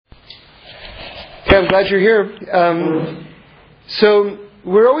Yeah, I'm glad you're here. So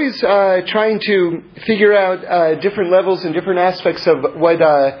we're always trying to figure out different levels and different aspects of what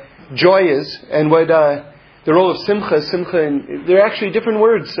joy is and what the role of simcha, and there are actually different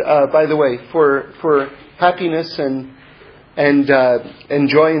words, by the way, for happiness and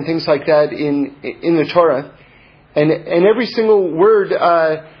joy and things like that in the Torah, and every single word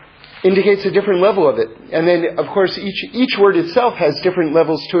indicates a different level of it, and then of course each word itself has different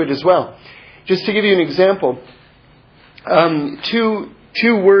levels to it as well. Just to give you an example, two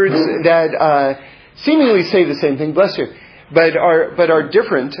words that seemingly say the same thing, bless you, but are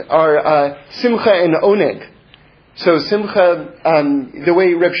different are simcha and oneg. So simcha, the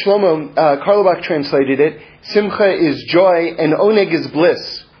way Reb Shlomo Karlbach translated it, simcha is joy and oneg is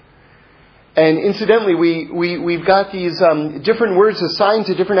bliss. And incidentally, we've got these different words assigned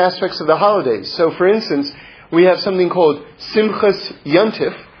to different aspects of the holidays. So for instance, we have something called Simchas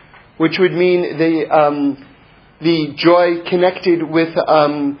Yontif, which would mean the joy connected with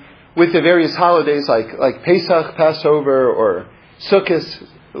the various holidays like Pesach, Passover, or Sukkot,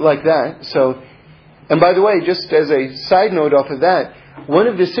 like that. So, and by the way, just as a side note off of that, one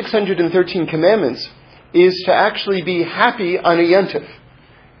of the 613 commandments is to actually be happy on a Yontif.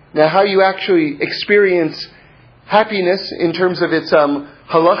 Now, how you actually experience happiness in terms of its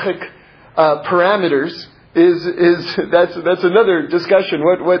halachic parameters is that's another discussion.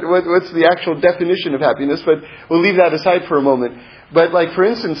 What's the actual definition of happiness? But we'll leave that aside for a moment. But like for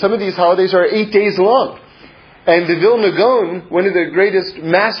instance, some of these holidays are 8 days long, and the Vilna Gaon, one of the greatest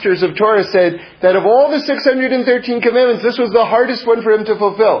masters of Torah, said that of all the 613 commandments, this was the hardest one for him to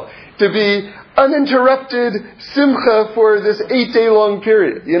fulfill. To be uninterrupted simcha for this 8 day long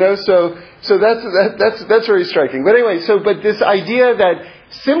period. So that's very striking. But anyway, but this idea that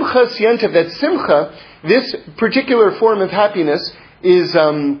simchas yontif, that simcha, this particular form of happiness is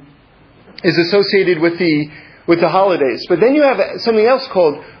associated with the holidays. But then you have something else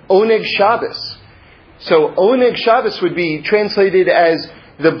called Oneg Shabbos. So Oneg Shabbos would be translated as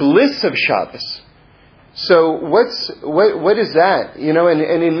the bliss of Shabbos. So what is that?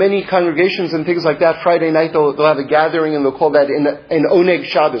 And in many congregations and things like that, Friday night they'll have a gathering and they'll call that an Oneg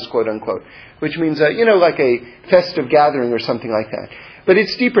Shabbos, quote unquote, which means like a festive gathering or something like that. But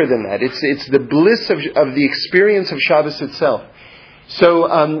it's deeper than that. It's the bliss of the experience of Shabbos itself. So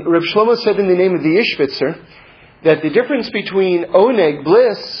Reb Shlomo said in the name of the Ishbitzer that the difference between Oneg,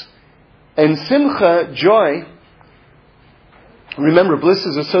 bliss, and Simcha, joy. Remember, bliss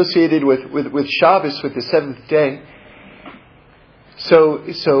is associated with Shabbos, with the seventh day. So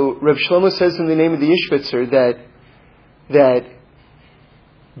Reb Shlomo says in the name of the Ishbitzer that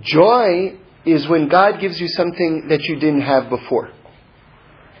joy is when God gives you something that you didn't have before.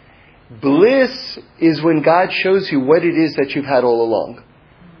 Bliss is when God shows you what it is that you've had all along.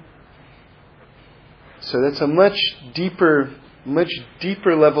 So that's a much deeper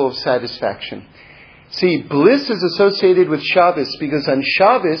level of satisfaction. See, bliss is associated with Shabbos because on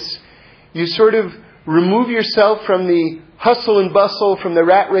Shabbos you sort of remove yourself from the hustle and bustle, from the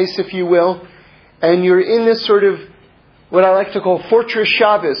rat race, if you will, and you're in this sort of what I like to call Fortress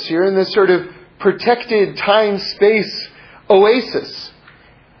Shabbos. You're in this sort of protected time-space oasis.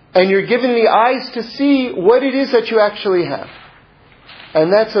 And you're given the eyes to see what it is that you actually have. And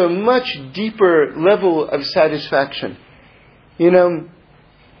that's a much deeper level of satisfaction.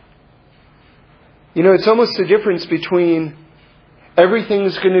 It's almost the difference between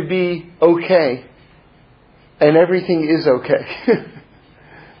everything's going to be okay and everything is okay.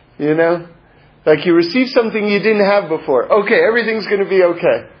 Like you receive something you didn't have before. Okay, everything's going to be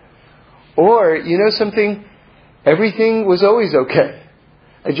okay. Or, something, everything was always okay.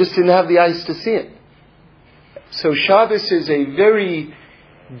 I just didn't have the eyes to see it. So Shabbos is a very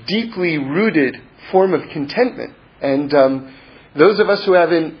deeply rooted form of contentment. And those of us who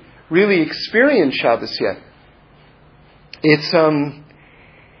haven't really experienced Shabbos yet, it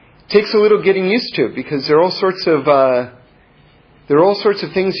takes a little getting used to, because there are all sorts of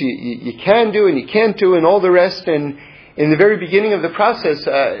things you can do and you can't do and all the rest. And in the very beginning of the process,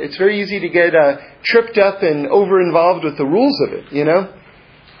 it's very easy to get tripped up and over-involved with the rules of it,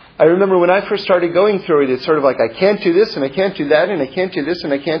 I remember when I first started going through it, it's sort of like, I can't do this, and I can't do that, and I can't do this,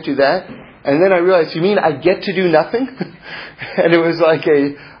 and I can't do that. And then I realized, you mean I get to do nothing? And it was like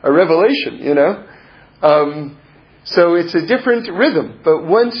a revelation, So it's a different rhythm. But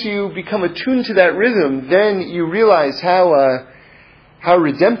once you become attuned to that rhythm, then you realize how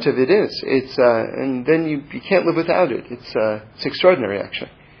redemptive it is. And then you can't live without it. It's extraordinary, actually.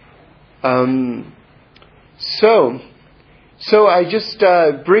 So I just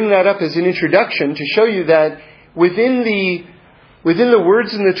bring that up as an introduction to show you that within within the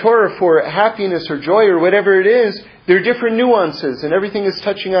words in the Torah for happiness or joy or whatever it is, there are different nuances, and everything is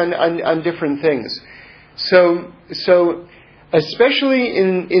touching on different things. So especially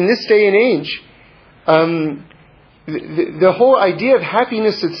in this day and age, the whole idea of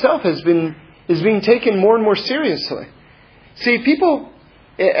happiness itself is being taken more and more seriously. See, people,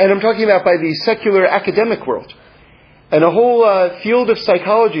 and I'm talking about by the secular academic world, and a whole field of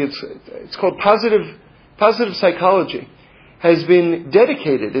psychology, it's called positive psychology, has been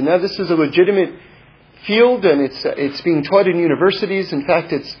dedicated, and now this is a legitimate field, and it's being taught in universities. In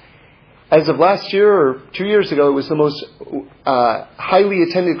fact, it's, as of last year or 2 years ago, it was the most highly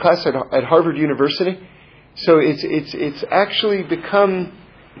attended class at Harvard University. So it's actually become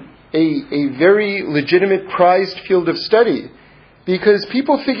a very legitimate, prized field of study, because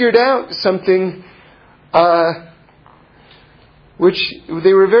people figured out something which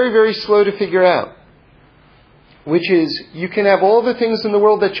they were very, very slow to figure out, which is you can have all the things in the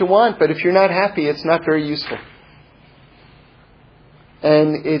world that you want, but if you're not happy, it's not very useful.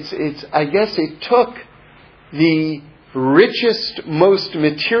 And I guess it took the richest, most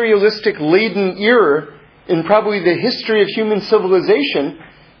materialistic laden era in probably the history of human civilization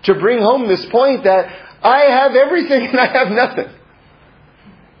to bring home this point that I have everything and I have nothing.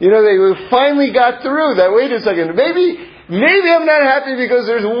 They finally got through that. Wait a second, maybe I'm not happy because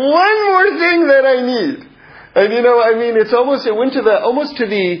there's one more thing that I need. And it almost went to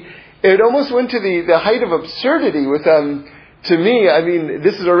the height of absurdity with to me,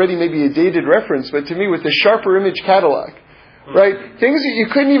 this is already maybe a dated reference, but to me with the Sharper Image catalog, right? Things that you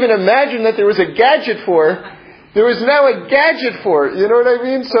couldn't even imagine that there was a gadget for, there was now a gadget for. You know what I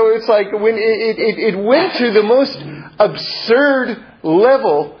mean? So it's like when it went to the most absurd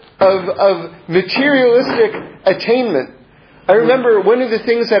level of materialistic attainment. I remember one of the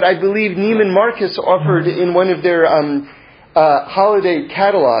things that I believe Neiman Marcus offered in one of their holiday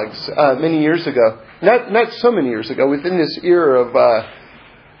catalogs many years ago. Not so many years ago, within this era of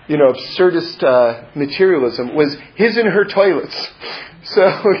absurdist materialism, was his and her toilets. So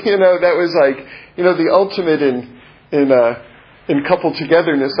that was like the ultimate in couple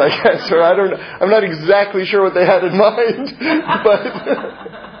togetherness, I guess. Or I'm not exactly sure what they had in mind, but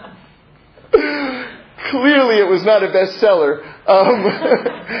clearly it was not a bestseller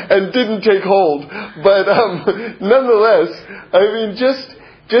and didn't take hold. But nonetheless, just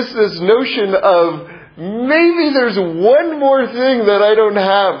this notion of maybe there's one more thing that I don't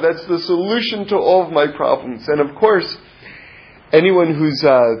have that's the solution to all of my problems. And of course, anyone who's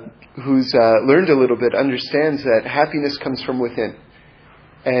learned a little bit understands that happiness comes from within.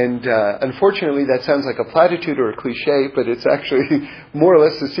 And unfortunately, that sounds like a platitude or a cliche, but it's actually more or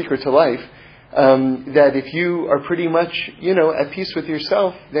less the secret to life. That if you are pretty much, at peace with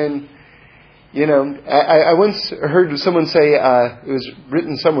yourself, then, I once heard someone say, it was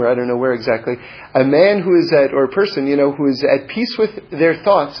written somewhere, I don't know where exactly, a man who is or a person, who is at peace with their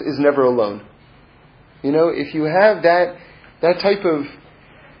thoughts is never alone. If you have that type of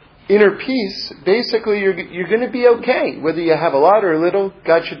inner peace, basically you're going to be okay. Whether you have a lot or a little,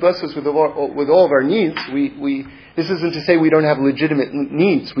 God should bless us with all of our needs. This isn't to say we don't have legitimate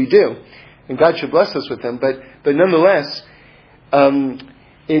needs, we do. And God should bless us with them, but nonetheless,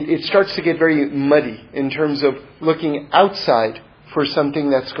 it starts to get very muddy in terms of looking outside for something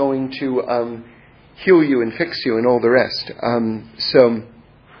that's going to heal you and fix you and all the rest.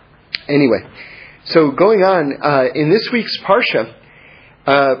 So going on, in this week's Parsha,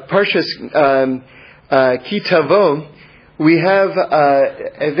 Parshas Ki Tavo, we have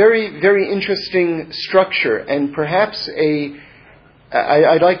a very, very interesting structure, and perhaps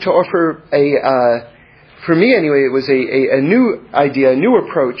I'd like to offer for me anyway, it was a new idea, a new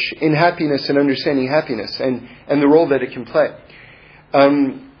approach in happiness and understanding happiness and the role that it can play.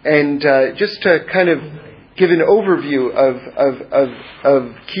 Just to kind of give an overview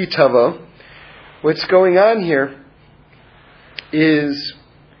of Ki Tavo, what's going on here is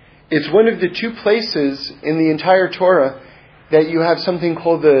it's one of the two places in the entire Torah that you have something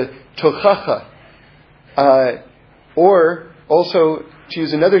called the Tochacha, or also, to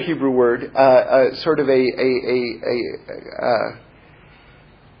use another Hebrew word, sort of a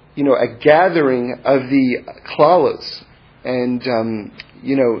gathering of the klalos. And,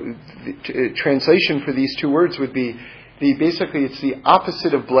 the translation for these two words would be basically it's the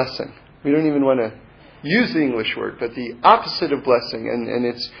opposite of blessing. We don't even want to use the English word, but the opposite of blessing. And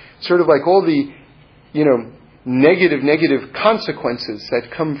it's sort of like all the, negative consequences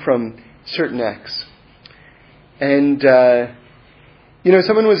that come from certain acts. And,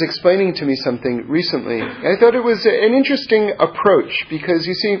 someone was explaining to me something recently. I thought it was an interesting approach because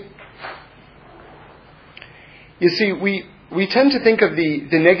you see, we tend to think of the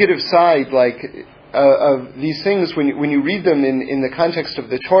negative side, like of these things when you read them in the context of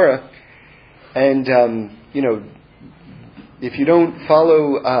the Torah, and if you don't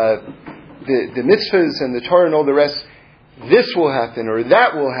follow the mitzvahs and the Torah and all the rest, this will happen, or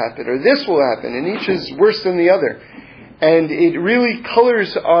that will happen, or this will happen, and each is worse than the other. And it really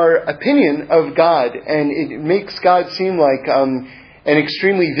colors our opinion of God, and it makes God seem like an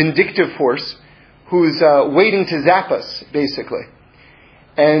extremely vindictive force who's waiting to zap us, basically.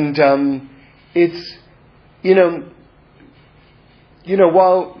 And it's,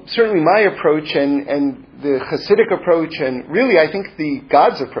 while certainly my approach and the Hasidic approach, and really I think the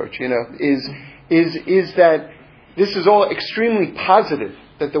God's approach, is that this is all extremely positive,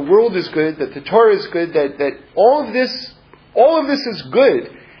 that the world is good, that the Torah is good, that all of this is good.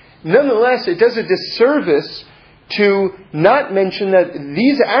 Nonetheless, it does a disservice to not mention that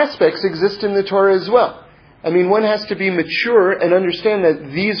these aspects exist in the Torah as well. I mean, one has to be mature and understand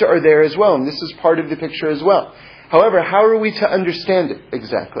that these are there as well, and this is part of the picture as well. However, how are we to understand it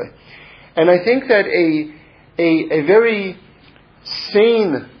exactly? And I think that a very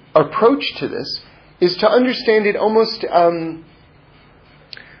sane approach to this is to understand it almost in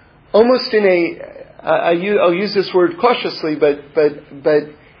I'll use this word cautiously, but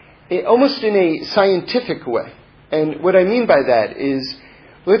almost in a scientific way. And what I mean by that is,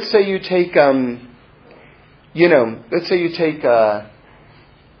 let's say you take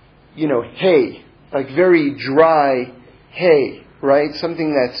hay, like very dry hay, right?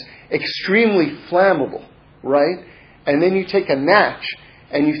 Something that's extremely flammable, right? And then you take a match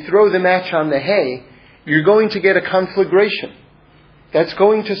and you throw the match on the hay, you're going to get a conflagration. That's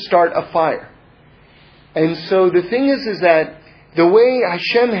going to start a fire. And so the thing is that the way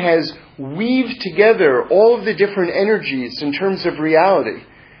Hashem has weaved together all of the different energies in terms of reality,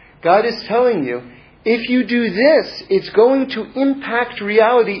 God is telling you, if you do this, it's going to impact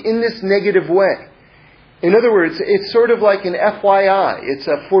reality in this negative way. In other words, it's sort of like an FYI. It's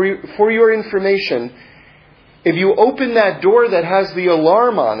for your information. If you open that door that has the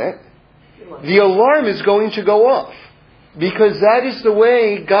alarm on it, the alarm is going to go off. Because that is the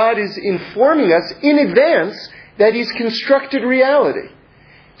way God is informing us in advance that He's constructed reality.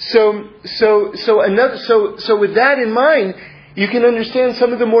 So with that in mind, you can understand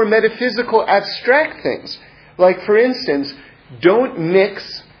some of the more metaphysical, abstract things. Like, for instance, don't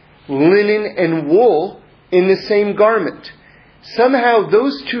mix linen and wool in the same garment. Somehow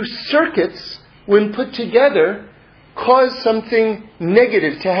those two circuits, when put together, cause something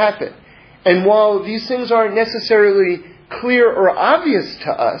negative to happen. And while these things aren't necessarily clear or obvious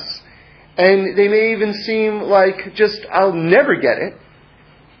to us, and they may even seem like just, I'll never get it,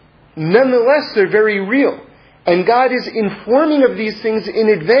 nonetheless, they're very real. And God is informing of these things in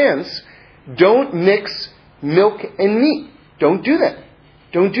advance. Don't mix milk and meat. Don't do that.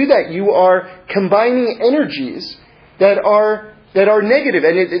 Don't do that. You are combining energies that are negative,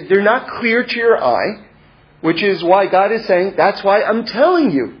 and they're not clear to your eye, which is why God is saying, that's why I'm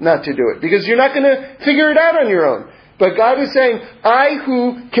telling you not to do it, because you're not going to figure it out on your own. But God is saying, I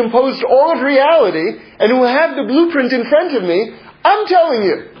who composed all of reality and who have the blueprint in front of me, I'm telling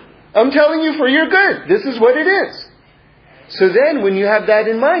you. I'm telling you for your good. This is what it is. So then when you have that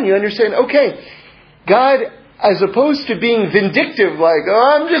in mind, you understand, okay, God, as opposed to being vindictive, like,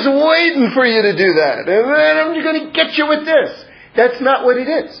 I'm just waiting for you to do that, and then I'm going to get you with this. That's not what it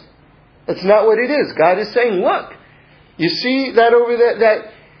is. That's not what it is. God is saying, look, you see that over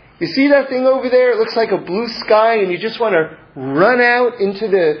there, you see that thing over there? It looks like a blue sky, and you just want to run out into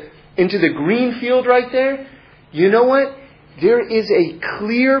the green field right there. You know what? There is a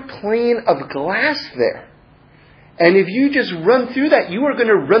clear plane of glass there. And if you just run through that, you are going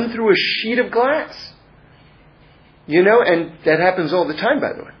to run through a sheet of glass. And that happens all the time,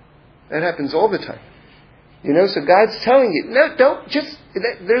 by the way. That happens all the time. So God's telling you, no, don't just,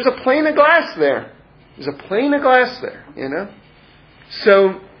 there's a plane of glass there. There's a plane of glass there,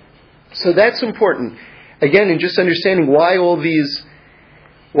 So that's important. Again, in just understanding why all these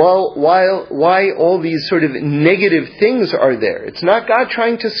sort of negative things are there. It's not God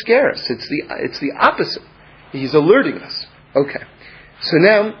trying to scare us. It's the opposite. He's alerting us. Okay. So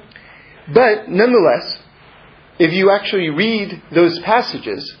now, but nonetheless, if you actually read those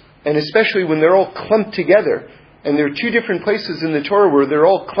passages, and especially when they're all clumped together, and there are two different places in the Torah where they're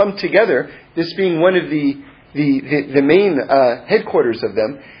all clumped together, this being one of the main headquarters of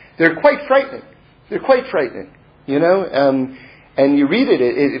them, they're quite frightening. They're quite frightening. And you read it,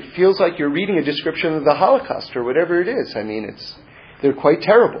 it feels like you're reading a description of the Holocaust or whatever it is. I mean, they're quite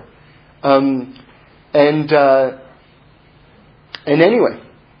terrible. And anyway,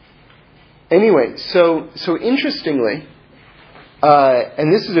 so interestingly,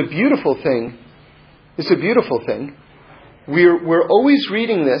 and this is a beautiful thing. This is a beautiful thing. We're always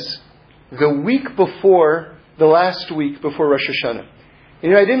reading this the week before, the last week before Rosh Hashanah.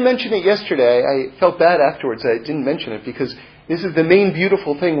 I didn't mention it yesterday. I felt bad afterwards that I didn't mention it, because this is the main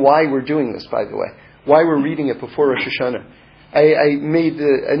beautiful thing why we're doing this, by the way. Why we're reading it before Rosh Hashanah. I made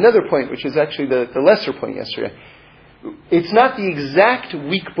another point, which is actually the lesser point yesterday. It's not the exact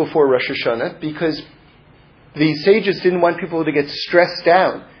week before Rosh Hashanah, because the sages didn't want people to get stressed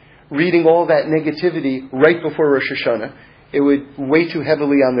down reading all that negativity right before Rosh Hashanah. It would weigh too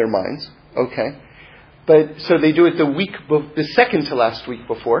heavily on their minds. Okay. But so they do it the second to last week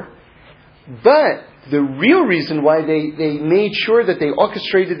before. But the real reason why they made sure that they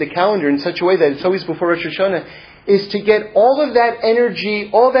orchestrated the calendar in such a way that it's always before Rosh Hashanah is to get all of that energy,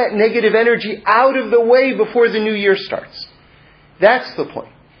 all that negative energy out of the way before the new year starts. That's the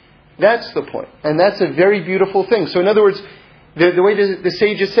point. That's the point. And that's a very beautiful thing. So in other words, the way the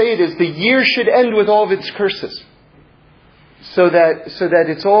sages say it is the year should end with all of its curses. So that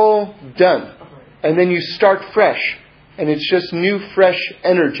it's all done. And then you start fresh. And it's just new, fresh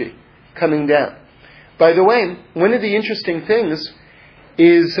energy coming down. By the way, one of the interesting things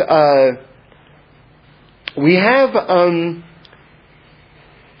is we have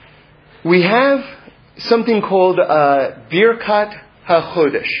something called Birkat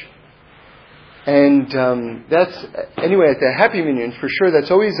HaChodesh. And that's, anyway, at the Happy Minyan, for sure,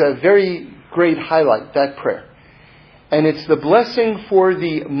 that's always a very great highlight, that prayer. And it's the blessing for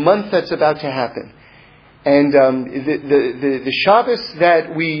the month that's about to happen. And the Shabbos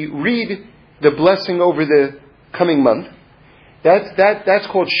that we read the blessing over the coming month, that's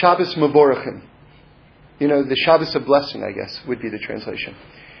called Shabbos Mevorachim. The Shabbos of blessing, I guess, would be the translation.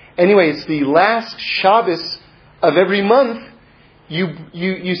 Anyway, it's the last Shabbos of every month.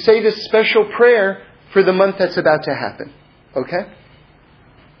 You say this special prayer for the month that's about to happen. Okay?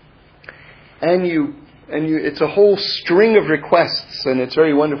 And it's a whole string of requests, and it's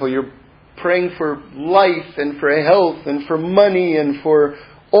very wonderful. You're praying for life and for health and for money and for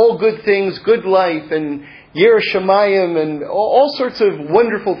all good things, good life and Yireh Shamayim and all sorts of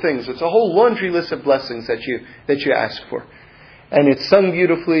wonderful things. It's a whole laundry list of blessings that you ask for. And it's sung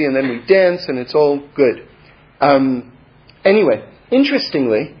beautifully, and then we dance, and it's all good. Anyway,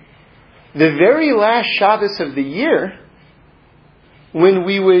 interestingly, the very last Shabbos of the year, when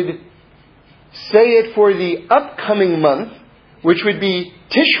we would say it for the upcoming month, which would be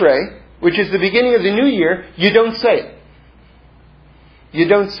Tishrei, which is the beginning of the new year, you don't say it. You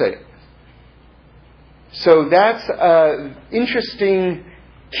don't say it. So that's an interesting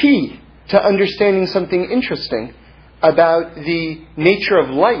key to understanding something interesting about the nature of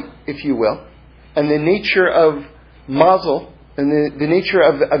light, if you will, and the nature of Mazel, and the nature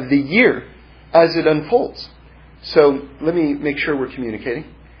of the year as it unfolds. So let me make sure we're communicating.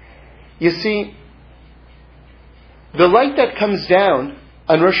 You see, the light that comes down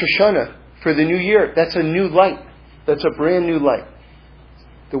on Rosh Hashanah for the new year, that's a new light. That's a brand new light.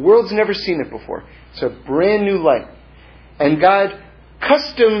 The world's never seen it before. It's a brand new light. And God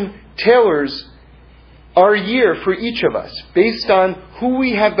custom tailors our year for each of us based on who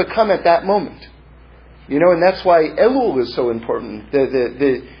we have become at that moment. And that's why Elul is so important.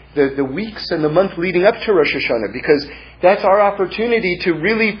 The weeks and the month leading up to Rosh Hashanah, because that's our opportunity to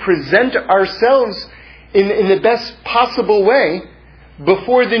really present ourselves in the best possible way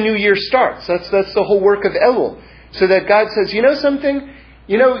before the new year starts. That's the whole work of Elul. So that God says, something?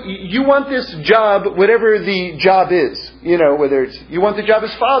 You want this job, whatever the job is. Whether it's, you want the job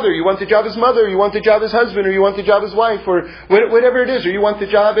as father, you want the job as mother, you want the job as husband, or you want the job as wife, or whatever it is, or you want the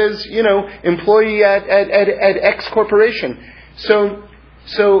job as, employee at X corporation. So,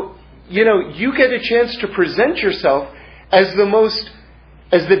 you get a chance to present yourself as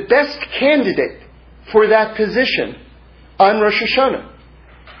the best candidate for that position on Rosh Hashanah.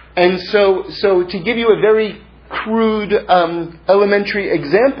 And so to give you a very crude, elementary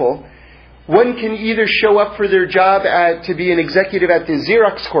example, one can either show up for their job to be an executive at the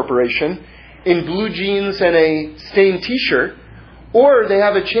Xerox Corporation in blue jeans and a stained t-shirt, or they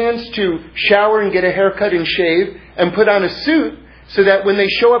have a chance to shower and get a haircut and shave and put on a suit so that when they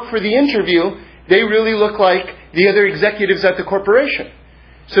show up for the interview, they really look like the other executives at the corporation.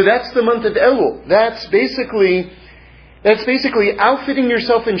 So that's the month of Elul. That's basically outfitting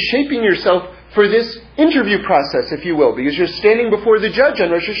yourself and shaping yourself for this interview process, if you will, because you're standing before the judge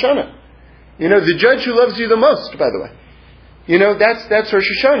on Rosh Hashanah. The judge who loves you the most, by the way. That's Rosh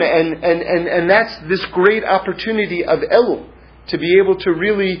Hashanah, and that's this great opportunity of Elul, to be able to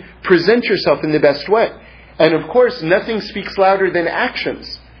really present yourself in the best way. And of course, nothing speaks louder than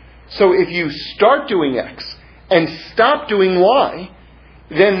actions. So if you start doing X, and stop doing Y,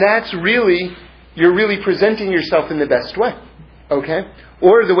 then you're really presenting yourself in the best way. Okay?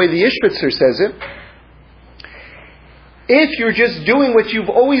 Or the way the Ishbitzer says it, if you're just doing what you've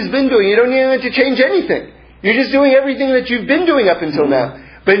always been doing, you don't even have to change anything. You're just doing everything that you've been doing up until now.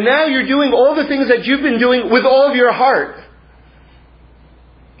 But now you're doing all the things that you've been doing with all of your heart.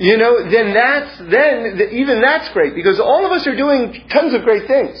 Then even that's great, because all of us are doing tons of great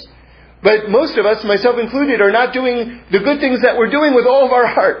things. But most of us, myself included, are not doing the good things that we're doing with all of our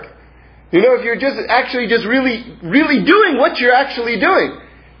heart. If you're just really, really doing what you're actually doing,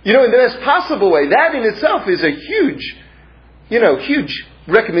 in the best possible way, that in itself is a huge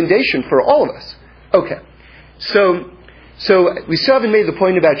recommendation for all of us. Okay. So we still haven't made the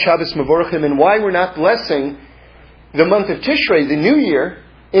point about Shabbos Mevorachim and why we're not blessing the month of Tishrei, the new year,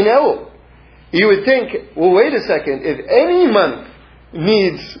 in Elul. You would think, well, wait a second, if any month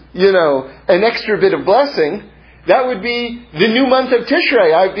needs, an extra bit of blessing, that would be the new month of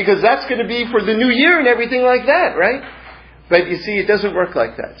Tishrei, because that's going to be for the new year and everything like that, right? But you see, it doesn't work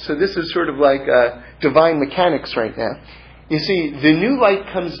like that. So this is sort of like divine mechanics right now. You see, the new light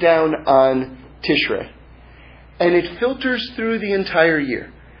comes down on Tishrei, and it filters through the entire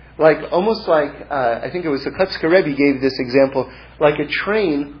year. Almost like, I think it was the Kotzker Rebbe gave this example, like a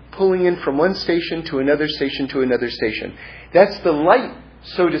train pulling in from one station to another station to another station. That's the light,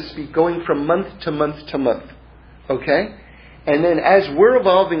 so to speak, going from month to month to month. Okay? And then as we're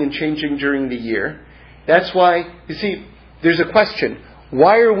evolving and changing during the year, that's why, you see, there's a question.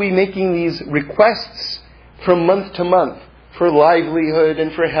 Why are we making these requests from month to month for livelihood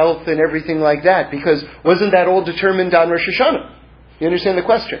and for health and everything like that? Because wasn't that all determined on Rosh Hashanah? You understand the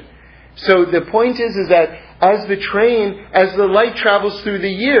question? So the point is that as the light travels through the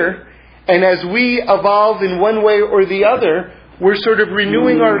year, and as we evolve in one way or the other, we're sort of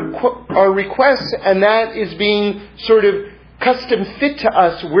renewing our requests, and that is being sort of custom fit to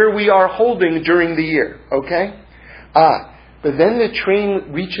us where we are holding during the year. Okay? But then the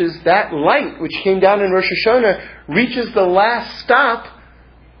train reaches that light, which came down in Rosh Hashanah, reaches the last stop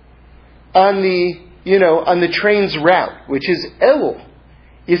on the train's route, which is Elul.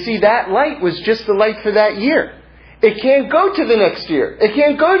 You see, that light was just the light for that year. It can't go to the next year. It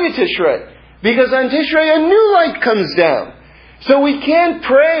can't go to Tishrei. Because on Tishrei a new light comes down. So we can't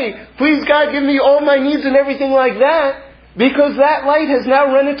pray, please God give me all my needs and everything like that, because that light has now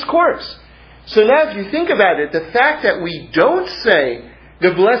run its course. So now if you think about it, the fact that we don't say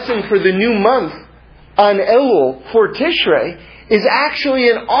the blessing for the new month on Elul for Tishrei is actually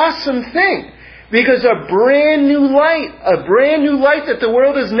an awesome thing. Because a brand new light that the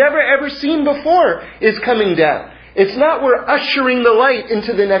world has never ever seen before is coming down. It's not we're ushering the light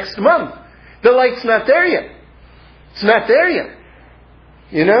into the next month. The light's not there yet. It's not there yet.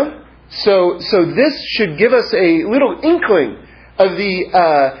 So this should give us a little inkling of the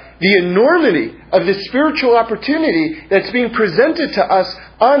enormity of the spiritual opportunity that's being presented to us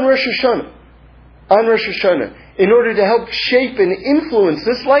on Rosh Hashanah. In order to help shape and influence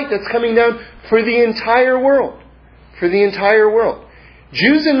this light that's coming down for the entire world.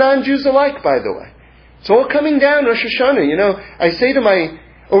 Jews and non-Jews alike, by the way. It's all coming down Rosh Hashanah.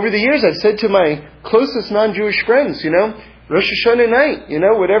 Over the years I've said to my closest non-Jewish friends, Rosh Hashanah night,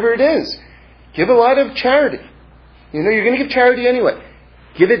 whatever it is, give a lot of charity. You're going to give charity anyway.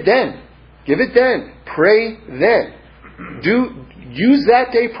 Give it then. Pray then. Use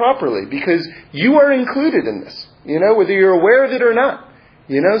that day properly, because you are included in this, whether you're aware of it or not,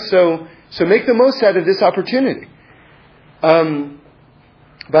 so make the most out of this opportunity.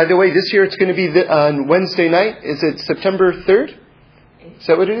 By the way, this year it's going to be on Wednesday night. Is it September 3rd? Is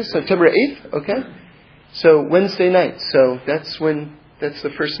that what it is? September 8th? Okay. So Wednesday night. So that's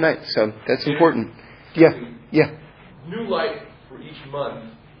the first night. So that's important. Yeah. New light for each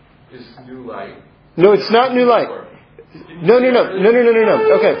month is new light. No, it's not new light. No.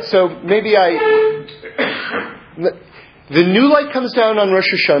 Okay, so maybe the new light comes down on Rosh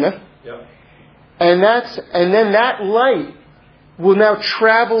Hashanah, and then that light will now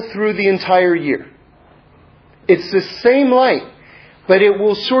travel through the entire year. It's the same light, but it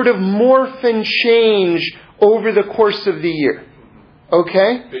will sort of morph and change over the course of the year.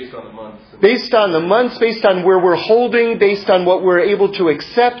 Okay? Based on the months. Based on where we're holding, based on what we're able to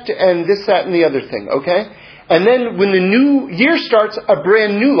accept, and this, that, and the other thing. Okay? And then when the new year starts, a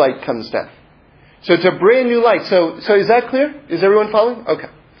brand new light comes down. So it's a brand new light. So is that clear? Is everyone following? Okay.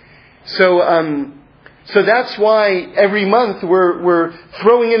 So that's why every month we're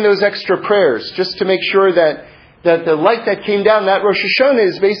throwing in those extra prayers, just to make sure that the light that came down, that Rosh Hashanah,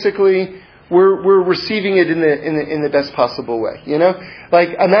 is basically we're receiving it in the best possible way. Like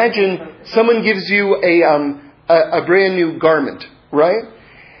imagine someone gives you a brand new garment, right?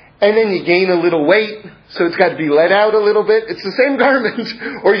 And then you gain a little weight, so it's got to be let out a little bit. It's the same garment.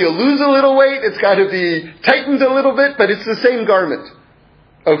 Or you lose a little weight, it's got to be tightened a little bit, but it's the same garment.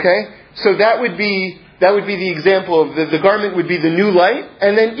 Okay? So that would be the example of the garment would be the new light,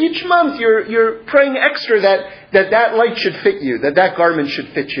 and then each month you're praying extra that light should fit you, that garment should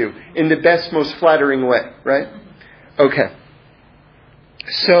fit you in the best, most flattering way, right? Okay.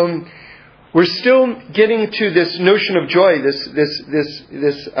 So we're still getting to this notion of joy,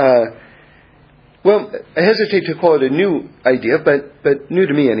 well, I hesitate to call it a new idea, but new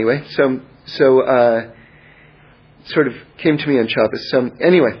to me anyway. So sort of came to me on Shabbos. So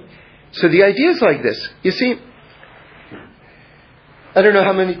anyway, so the idea is like this. You see, I don't know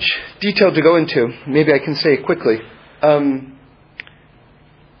how much detail to go into. Maybe I can say it quickly.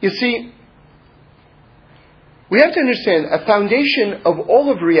 You see, we have to understand a foundation of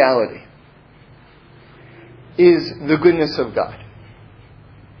all of reality is the goodness of God.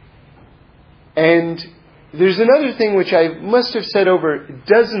 And there's another thing which I must have said over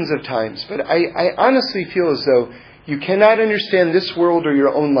dozens of times, but I honestly feel as though you cannot understand this world or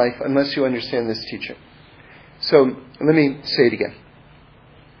your own life unless you understand this teaching. So let me say it again.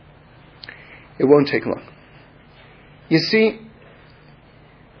 It won't take long. You see,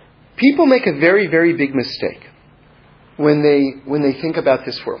 people make a very, very big mistake when they think about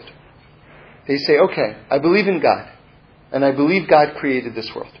this world. They say, okay, I believe in God, and I believe God created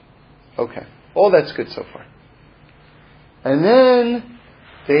this world. Okay, all that's good so far. And then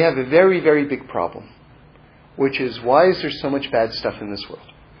they have a very, very big problem, which is, why is there so much bad stuff in this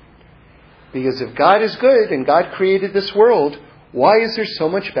world? Because if God is good and God created this world, why is there so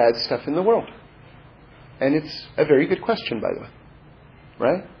much bad stuff in the world? And it's a very good question, by the way.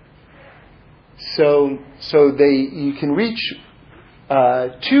 Right? So you can reach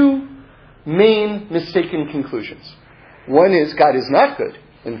two main mistaken conclusions. One is God is not good,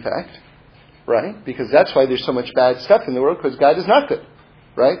 in fact. Right? Because that's why there's so much bad stuff in the world, because God is not good.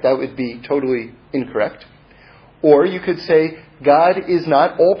 Right? That would be totally incorrect. Or you could say, God is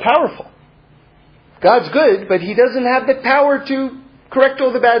not all-powerful. God's good, but He doesn't have the power to correct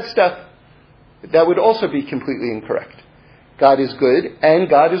all the bad stuff. That would also be completely incorrect. God is good, and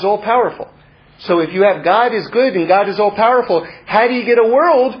God is all-powerful. So if you have God is good and God is all-powerful, how do you get a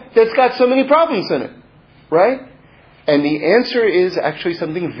world that's got so many problems in it? Right? And the answer is actually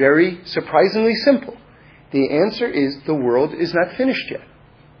something very surprisingly simple. The answer is the world is not finished yet.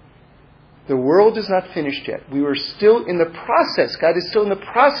 The world is not finished yet. We were still in the process. God is still in the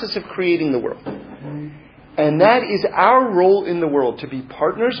process of creating the world. And that is our role in the world, to be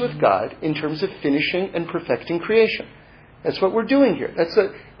partners with God in terms of finishing and perfecting creation. That's what we're doing here.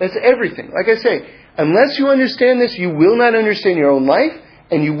 That's everything. Like I say, unless you understand this, you will not understand your own life,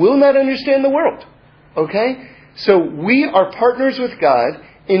 and you will not understand the world. Okay? So we are partners with God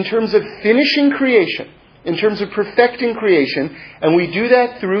in terms of finishing creation, in terms of perfecting creation, and we do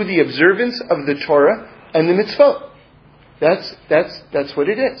that through the observance of the Torah and the mitzvot. That's what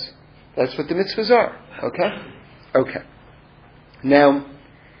it is. That's what the mitzvahs are. Okay? Okay. Now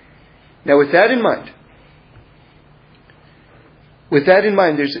with that in mind,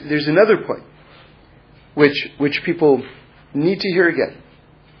 there's another point which people need to hear again.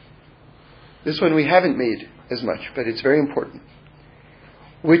 This one we haven't made as much, but it's very important.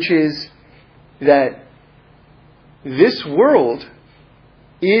 Which is that this world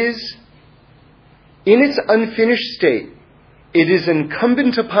is, in its unfinished state, it is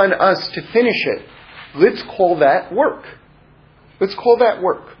incumbent upon us to finish it. Let's call that work. Let's call that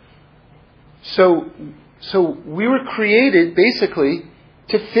work. So we were created basically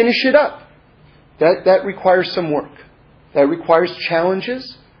to finish it up. That requires some work. That requires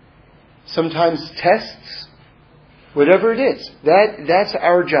challenges, sometimes tests, whatever it is. That's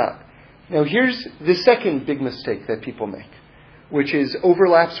our job. Now here's the second big mistake that people make, which is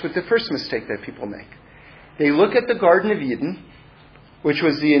overlaps with the first mistake that people make. They look at the Garden of Eden, which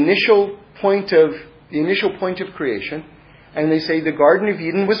was the initial point of creation, and they say the Garden of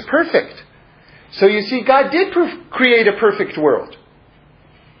Eden was perfect. So you see, God did create a perfect world.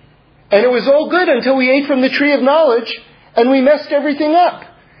 And it was all good until we ate from the tree of knowledge and we messed everything up.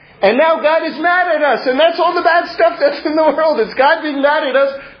 And now God is mad at us, and that's all the bad stuff that's in the world. It's God being mad at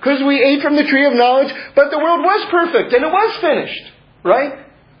us because we ate from the tree of knowledge, but the world was perfect and it was finished. Right?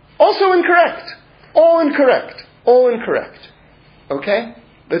 Also incorrect. All incorrect. All incorrect. Okay?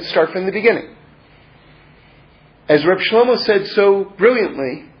 Let's start from the beginning. As Reb Shlomo said so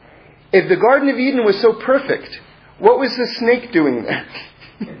brilliantly, if the Garden of Eden was so perfect, what was the snake doing there?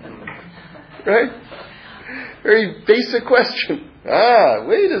 Right? Very basic question.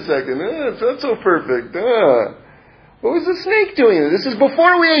 Wait a second. It's not so perfect. What was the snake doing? This is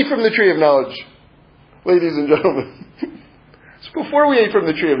before we ate from the tree of knowledge. Ladies and gentlemen. It's before we ate from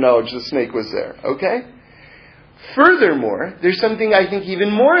the tree of knowledge, the snake was there. Okay? Furthermore, there's something I think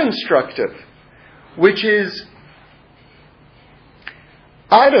even more instructive, which is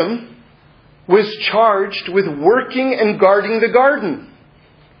Adam was charged with working and guarding the garden.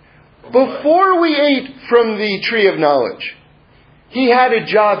 Before we ate from the tree of knowledge, he had a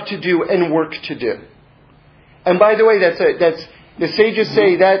job to do and work to do. And by the way, that's the sages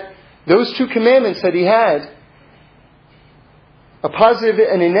say that those two commandments that he had, a positive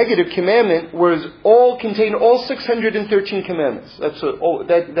and a negative commandment, contained all 613 commandments.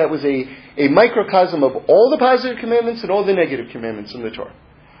 That was a microcosm of all the positive commandments and all the negative commandments in the Torah.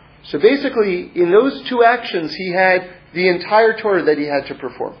 So basically, in those two actions, he had the entire Torah that he had to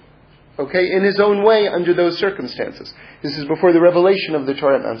perform. Okay, in his own way, under those circumstances. This is before the revelation of the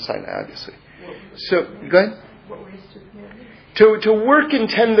Torah at Mount Sinai, obviously. So, go ahead. What were his two commandments? To work and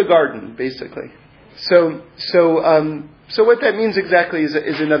tend the garden, basically. So what that means exactly is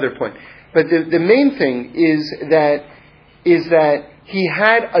another point. But the main thing is that he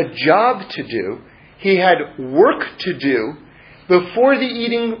had a job to do, he had work to do before the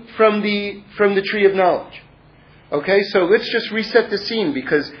eating from the tree of knowledge. Okay, so let's just reset the scene,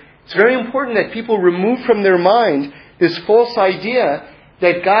 because it's very important that people remove from their mind this false idea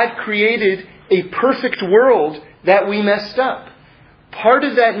that God created a perfect world that we messed up. Part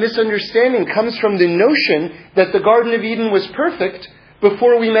of that misunderstanding comes from the notion that the Garden of Eden was perfect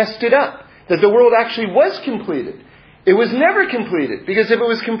before we messed it up. That the world actually was completed. It was never completed. Because if it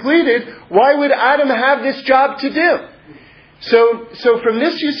was completed, why would Adam have this job to do? So from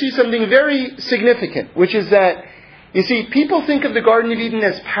this you see something very significant, which is that, you see, people think of the Garden of Eden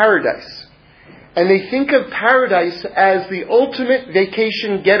as paradise. And they think of paradise as the ultimate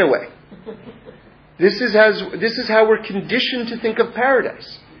vacation getaway. This is how we're conditioned to think of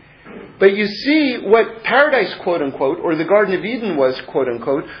paradise. But you see, what paradise, quote unquote, or the Garden of Eden was, quote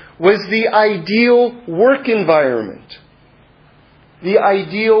unquote, was the ideal work environment. The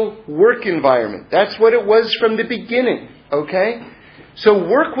ideal work environment. That's what it was from the beginning, okay? So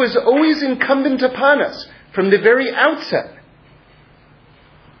work was always incumbent upon us from the very outset.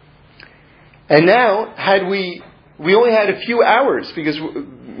 And now, we only had a few hours, because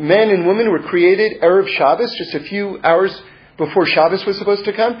men and women were created Erev Shabbos, just a few hours before Shabbos was supposed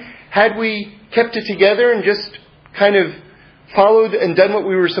to come. Had we kept it together and just kind of followed and done what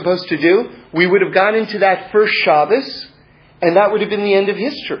we were supposed to do, we would have gone into that first Shabbos, and that would have been the end of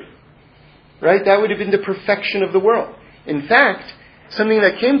history. Right? That would have been the perfection of the world. In fact, something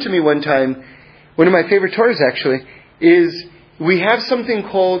that came to me one time, one of my favorite Torahs actually, is we have a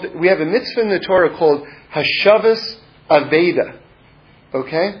mitzvah in the Torah called Hashavas Aveda.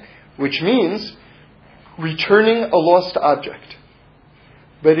 Okay? Which means returning a lost object.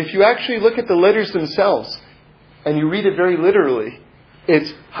 But if you actually look at the letters themselves, and you read it very literally,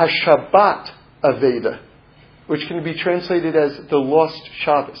 it's Hashabat Aveda, which can be translated as the lost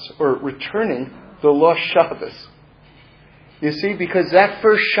Shabbos, or returning the lost Shabbos. You see, because that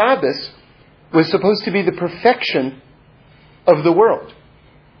first Shabbos was supposed to be the perfection of the world.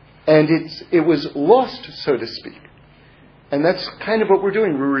 And it was lost, so to speak. And that's kind of what we're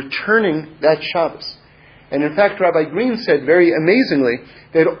doing. We're returning that Shabbos. And in fact, Rabbi Green said very amazingly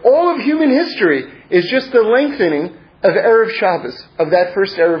that all of human history is just the lengthening of Erev Shabbos, of that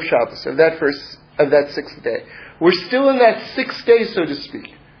first Erev Shabbos, of that sixth day. We're still in that sixth day, so to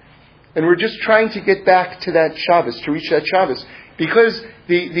speak. And we're just trying to get back to that Shabbos, to reach that Shabbos. Because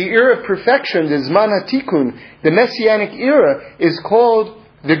the era of perfection, the Zman HaTikun, the Messianic era, is called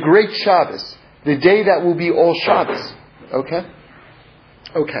the Great Shabbos. The day that will be all Shabbos. Okay?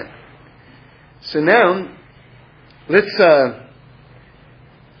 Okay. So now, let's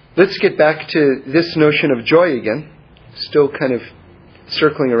get back to this notion of joy again. Still kind of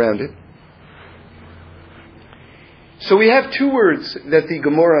circling around it. So we have two words that the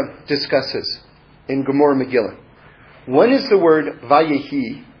Gemara discusses in Gemara Megillah. One is the word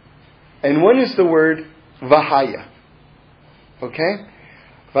Vayehi, and one is the word Vahaya. Okay?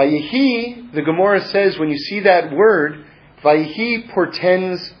 Vayehi, the Gemara says, when you see that word, Vayehi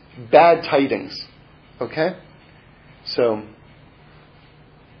portends bad tidings. Okay? So,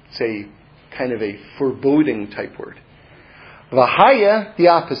 it's a kind of a foreboding type word. Vahaya, the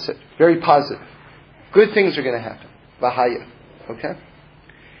opposite. Very positive. Good things are going to happen. Vahaya. Okay?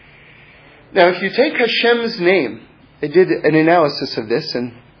 Now, if you take Hashem's name, I did an analysis of this,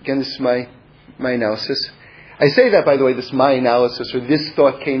 and again, this is my analysis. I say that, by the way, this is my analysis, or this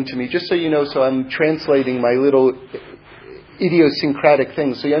thought came to me, just so you know, so I'm translating my little idiosyncratic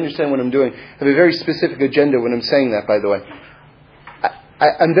things. So you understand what I'm doing. I have a very specific agenda when I'm saying that, by the way.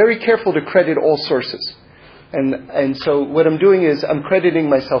 I'm very careful to credit all sources. And so what I'm doing is I'm crediting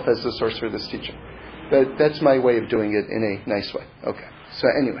myself as the source for this teaching. But that's my way of doing it in a nice way. Okay. So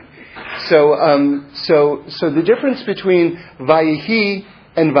anyway. So the difference between Vayehi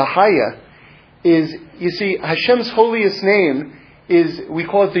and Vahaya is, you see, Hashem's holiest name is, we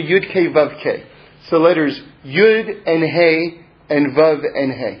call it the Yud Kei Vav Kei. So letters Yud and Hey and Vav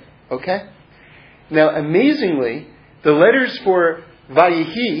and Hey. Okay? Now, amazingly, the letters for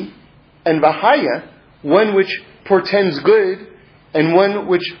Vayehi and Vahaya, one which portends good and one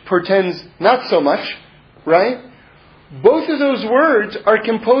which portends not so much, right? Both of those words are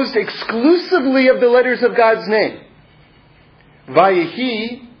composed exclusively of the letters of God's name.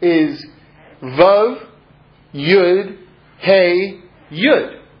 Vayehi is Vav, Yud, Hey,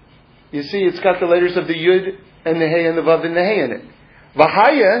 Yud. You see, it's got the letters of the Yud and the Hey and the Vav and the Hey in it.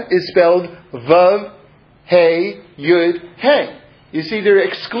 Vahaya is spelled Vav, Hey, Yud, Hey. You see, they're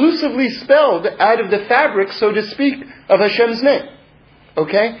exclusively spelled out of the fabric, so to speak, of Hashem's name.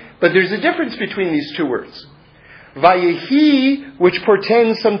 Okay? But there's a difference between these two words. Vayehi, which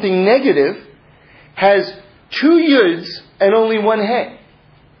portends something negative, has two Yuds and only one Hey.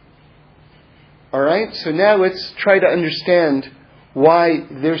 Alright? So now let's try to understand why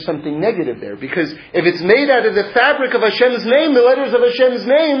there's something negative there. Because if it's made out of the fabric of Hashem's name, the letters of Hashem's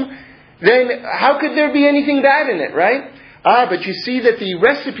name, then how could there be anything bad in it, right? But you see that the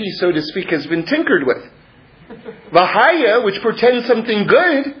recipe, so to speak, has been tinkered with. Vahaya, which portends something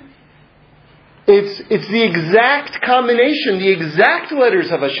good, it's the exact combination, the exact letters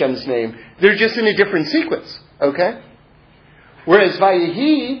of Hashem's name. They're just in a different sequence. Okay? Whereas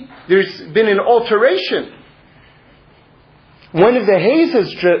Vayehi, there's been an alteration. One of the Heys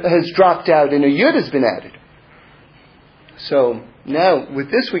has dropped out and a Yud has been added. So now, with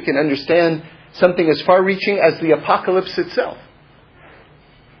this we can understand something as far-reaching as the apocalypse itself.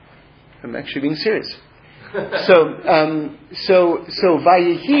 I'm actually being serious. So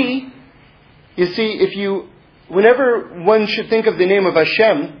Vayehi, you see, whenever one should think of the name of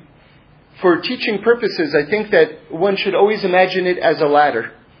Hashem, for teaching purposes, I think that one should always imagine it as a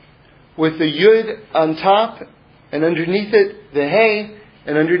ladder, with the Yud on top, and underneath it the Hey,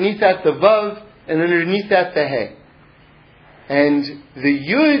 and underneath that the Vav, and underneath that the Hey. And the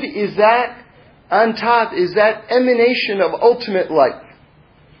Yud is that, on top is that emanation of ultimate light.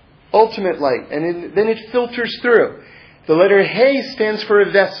 Ultimate light. And then it filters through. The letter Hey stands for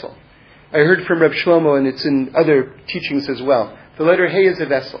a vessel. I heard from Reb Shlomo, and it's in other teachings as well. The letter Hey is a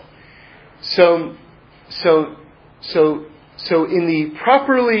vessel. So in the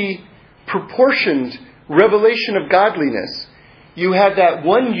properly proportioned revelation of godliness, you have that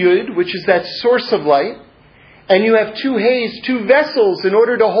one Yud, which is that source of light, and you have two Heys, two vessels in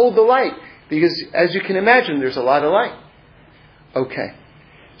order to hold the light. Because, as you can imagine, there's a lot of light. Okay.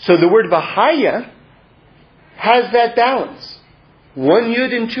 So the word Vahaya has that balance. One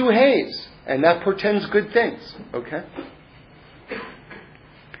Yud and two Heys. And that portends good things. Okay?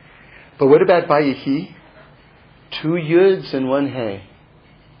 But what about Vayehi? Two Yuds and one Hey.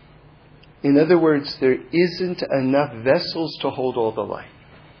 In other words, there isn't enough vessels to hold all the light.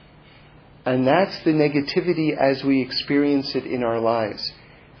 And that's the negativity as we experience it in our lives.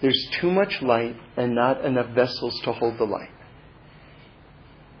 There's too much light and not enough vessels to hold the light.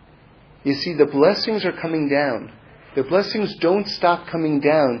 You see, the blessings are coming down. The blessings don't stop coming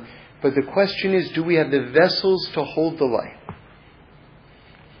down, but the question is, do we have the vessels to hold the light?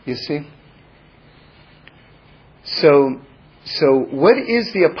 You see? So what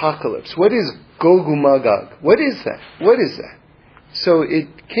is the apocalypse? What is Gog Magog? What is that? What is that? So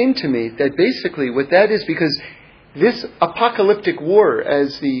it came to me that basically what that is, because this apocalyptic war,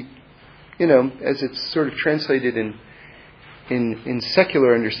 as it's sort of translated in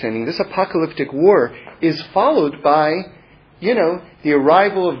secular understanding, this apocalyptic war is followed by, the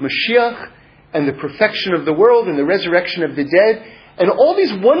arrival of Mashiach and the perfection of the world and the resurrection of the dead, and all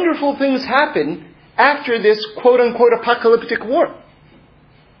these wonderful things happen after this quote-unquote apocalyptic war.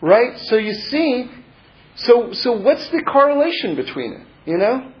 Right? So you see, so what's the correlation between it?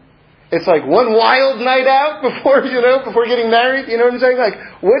 It's like one wild night out before getting married. You know what I'm saying? Like,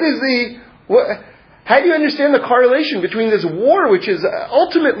 how do you understand the correlation between this war, which is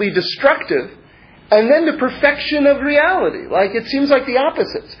ultimately destructive, and then the perfection of reality? Like, it seems like the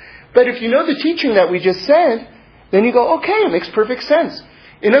opposites. But if you know the teaching that we just said, then you go, okay, it makes perfect sense.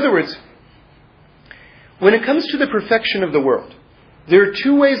 In other words, when it comes to the perfection of the world, there are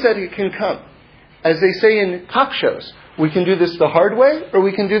two ways that it can come. As they say in talk shows, we can do this the hard way, or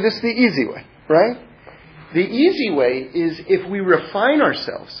we can do this the easy way, right? The easy way is if we refine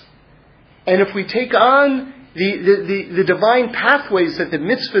ourselves, and if we take on the divine pathways that the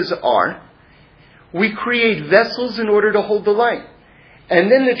mitzvahs are, we create vessels in order to hold the light. And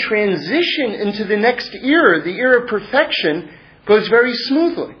then the transition into the next era, the era of perfection, goes very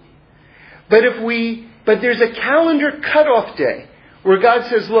smoothly. But there's a calendar cutoff day where God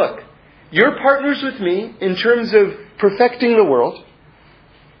says, look, you're partners with me in terms of perfecting the world,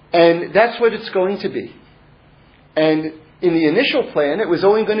 and that's what it's going to be. And in the initial plan, it was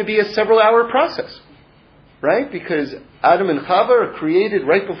only going to be a several-hour process, right? Because Adam and Chava are created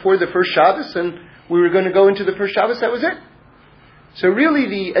right before the first Shabbos, and we were going to go into the first Shabbos, that was it. So really,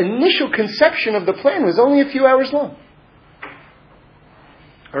 the initial conception of the plan was only a few hours long.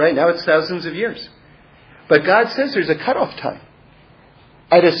 All right, now it's thousands of years. But God says there's a cutoff time.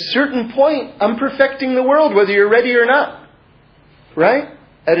 At a certain point, I'm perfecting the world, whether you're ready or not. Right?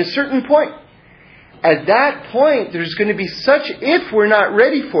 At a certain point. At that point, there's going to be if we're not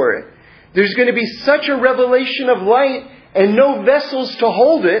ready for it, there's going to be such a revelation of light and no vessels to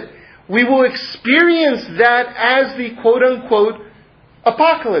hold it, we will experience that as the quote-unquote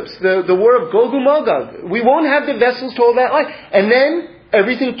apocalypse, the war of Gog and Magog. We won't have the vessels to hold that light. And then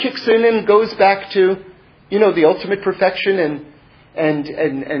everything kicks in and goes back to, the ultimate perfection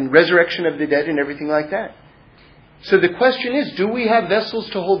and resurrection of the dead and everything like that. So the question is, do we have vessels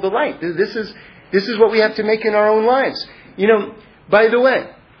to hold the light? This is what we have to make in our own lives. By the way,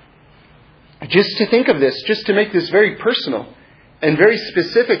 just to think of this, just to make this very personal and very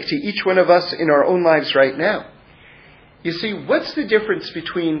specific to each one of us in our own lives right now. You see, what's the difference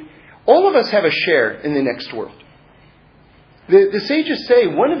between... All of us have a share in the next world. The sages say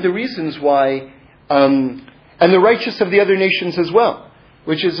one of the reasons why... and the righteous of the other nations as well,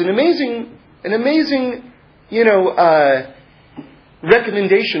 which is an amazing,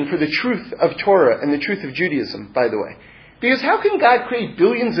 recommendation for the truth of Torah and the truth of Judaism, by the way. Because how can God create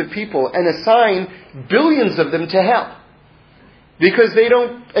billions of people and assign billions of them to hell? Because they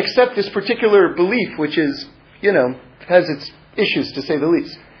don't accept this particular belief, which is, has its issues, to say the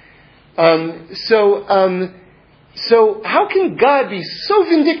least. So how can God be so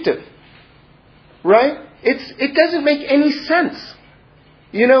vindictive? Right? It doesn't make any sense.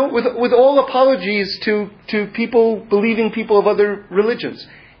 With all apologies to people, believing people of other religions.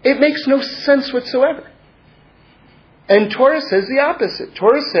 It makes no sense whatsoever. And Torah says the opposite.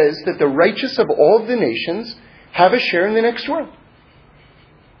 Torah says that the righteous of all of the nations have a share in the next world.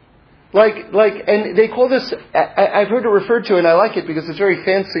 And they call this, I've heard it referred to, and I like it because it's very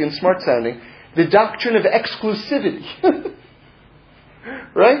fancy and smart sounding, the doctrine of exclusivity.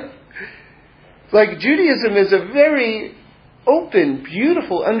 Right? Judaism is a very open,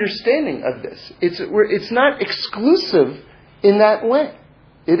 beautiful understanding of this. It's not exclusive in that way.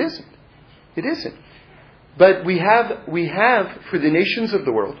 It isn't. It isn't. But we have for the nations of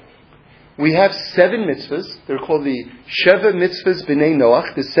the world, we have 7 mitzvahs. They're called the Sheva Mitzvahs B'nai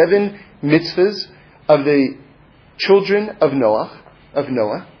Noach, the 7 mitzvahs of the children of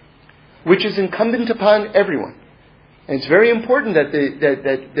Noah, which is incumbent upon everyone. And it's very important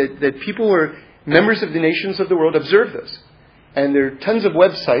that people who are members of the nations of the world observe this. And there are tons of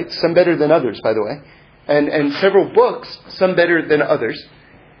websites, some better than others, by the way, and several books, some better than others,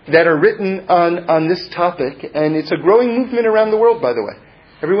 that are written on this topic. And it's a growing movement around the world, by the way.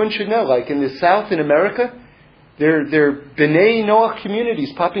 Everyone should know, in the South in America, there are B'nai Noach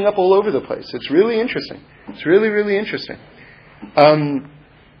communities popping up all over the place. It's really interesting. It's really, really interesting.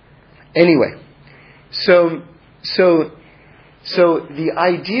 Anyway, so the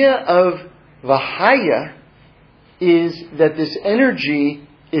idea of Vahaya is that this energy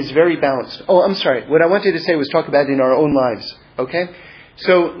is very balanced. Oh, I'm sorry. What I wanted to say was talk about in our own lives. Okay?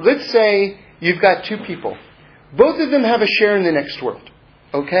 So let's say you've got 2 people. Both of them have a share in the next world.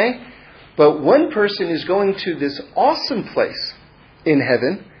 Okay? But one person is going to this awesome place in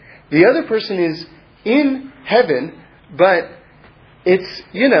heaven. The other person is in heaven, but it's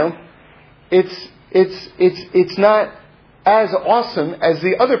not as awesome as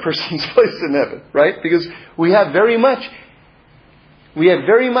the other person's place in heaven, right? Because we have very much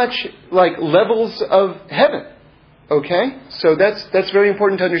levels of heaven. Okay? So that's very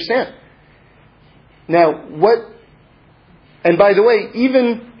important to understand. Now, and by the way,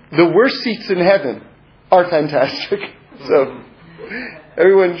 even the worst seats in heaven are fantastic. So,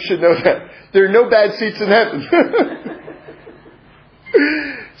 everyone should know that. There are no bad seats in heaven.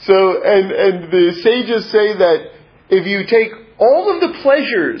 So, and the sages say that if you take all of the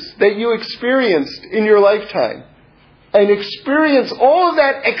pleasures that you experienced in your lifetime and experience all of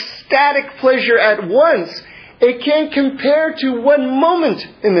that ecstatic pleasure at once, it can't compare to one moment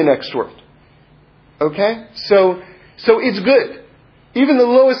in the next world. Okay? So it's good. Even the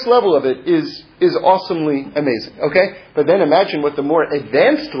lowest level of it is awesomely amazing. Okay? But then imagine what the more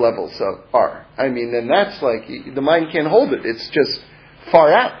advanced levels are. I mean, then that's like, the mind can't hold it. It's just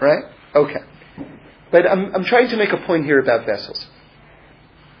far out, right? Okay. But I'm trying to make a point here about vessels.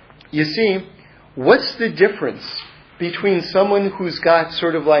 You see, what's the difference between someone who's got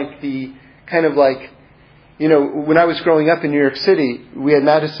sort of like the, kind of like, you know, when I was growing up in New York City, we had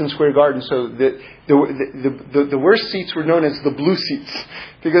Madison Square Garden, so the worst seats were known as the blue seats,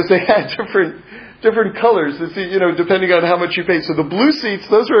 because they had different colors, you know, depending on how much you paid. So the blue seats,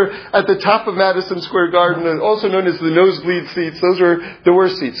 those were at the top of Madison Square Garden, also known as the nosebleed seats. Those were the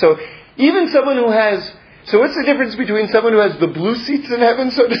worst seats. So even someone who has, so what's the difference between someone who has the blue seats in heaven,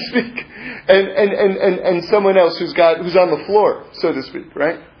 so to speak, and someone else who's on the floor, so to speak,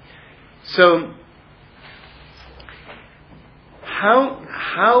 right? So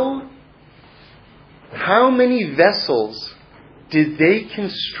how many vessels did they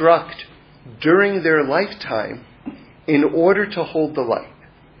construct during their lifetime in order to hold the light?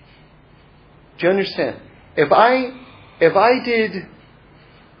 Do you understand? If I did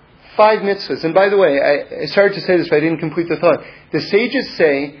 5 mitzvahs, and by the way, I started to say this, but I didn't complete the thought. The sages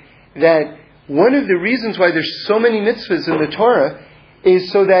say that one of the reasons why there's so many mitzvahs in the Torah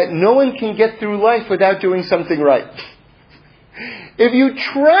is so that no one can get through life without doing something right. If you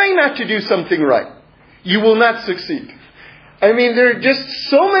try not to do something right, you will not succeed. I mean, there are just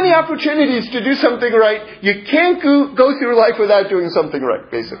so many opportunities to do something right. You can't go through life without doing something right,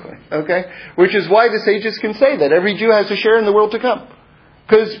 basically. Okay? Which is why the sages can say that every Jew has a share in the world to come.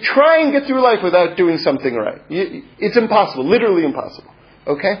 Because try and get through life without doing something right. It's impossible, literally impossible.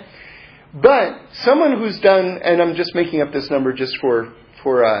 Okay? But someone who's done, and I'm just making up this number just for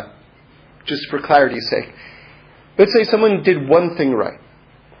clarity's sake. Let's say someone did one thing right.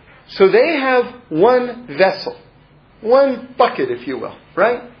 So they have one vessel. One bucket, if you will.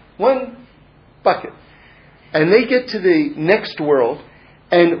 Right? One bucket. And they get to the next world,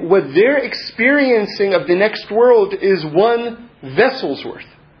 and what they're experiencing of the next world is one vessel's worth.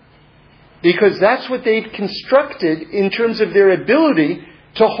 Because that's what they've constructed in terms of their ability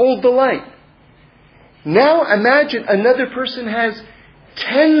to hold the light. Now imagine another person has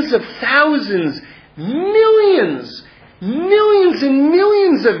tens of thousands, millions and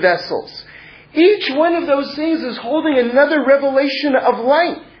millions of vessels. Each one of those things is holding another revelation of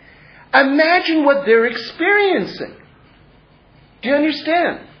light. Imagine what they're experiencing. Do you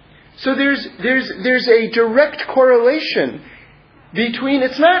understand? So there's a direct correlation between,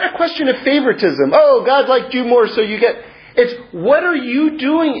 it's not a question of favoritism. Oh, God liked you more, so you get, it's what are you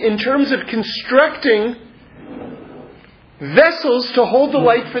doing in terms of constructing vessels to hold the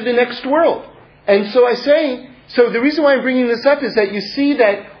light for the next world? And so I say, so the reason why I'm bringing this up is that you see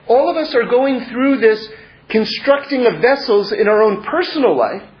that all of us are going through this constructing of vessels in our own personal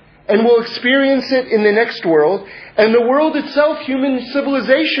life, and we'll experience it in the next world. And the world itself, human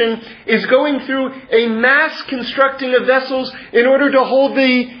civilization, is going through a mass constructing of vessels in order to hold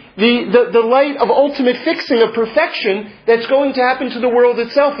the light of ultimate fixing of perfection that's going to happen to the world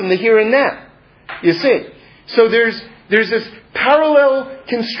itself in the here and now. You see? So there's this parallel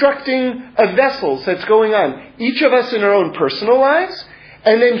constructing of vessels that's going on. Each of us in our own personal lives,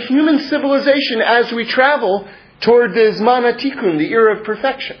 and then human civilization as we travel toward the Zman HaTikun, the era of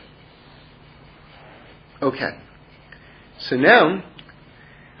perfection. Okay. So now,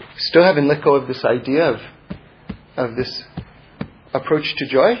 still haven't let go of this idea of this approach to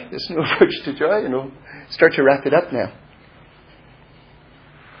joy, this new approach to joy, and we'll start to wrap it up now.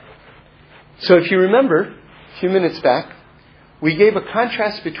 So if you remember, a few minutes back, we gave a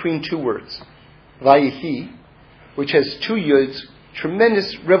contrast between 2 words. Vayihi, which has 2 yuds,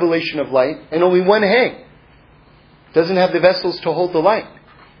 tremendous revelation of light, and only 1 hey. Doesn't have the vessels to hold the light.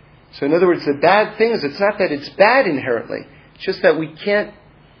 So in other words, the bad things, it's not that it's bad inherently. It's just that we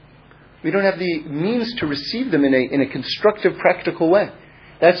don't have the means to receive them in a constructive, practical way.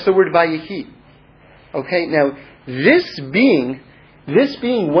 That's the word vayihi. Okay, now this being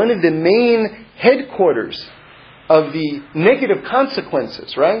one of the main headquarters of the negative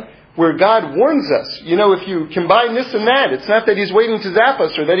consequences, right? Where God warns us, if you combine this and that, it's not that He's waiting to zap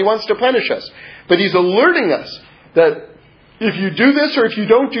us or that He wants to punish us, but He's alerting us that if you do this or if you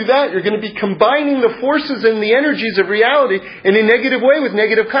don't do that, you're going to be combining the forces and the energies of reality in a negative way with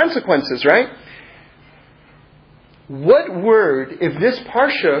negative consequences, right? What word, if this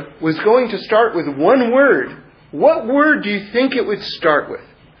Parsha was going to start with 1 word, what word do you think it would start with?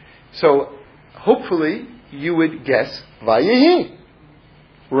 So, hopefully, you would guess Vayihi.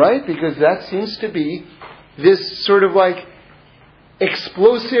 Right? Because that seems to be this sort of like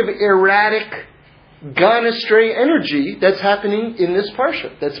explosive, erratic, gone astray energy that's happening in this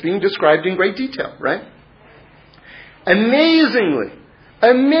parsha, that's being described in great detail, right? Amazingly,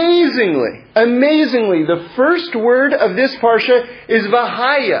 the first word of this parsha is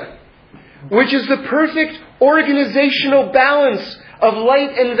Vahaya, which is the perfect organizational balance of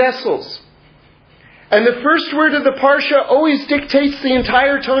light and vessels. And the first word of the parsha always dictates the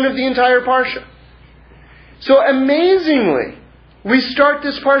entire tone of the entire parsha. So amazingly, we start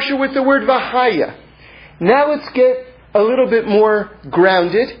this parsha with the word Vahaya. Now let's get a little bit more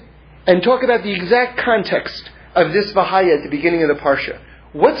grounded and talk about the exact context of this Vahaya at the beginning of the parsha.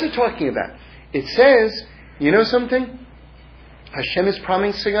 What's it talking about? It says, you know something? Hashem is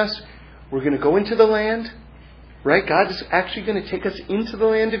promising us we're going to go into the land, right? God is actually going to take us into the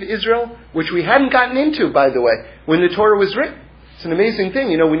land of Israel, which we hadn't gotten into, by the way, when the Torah was written. It's an amazing thing.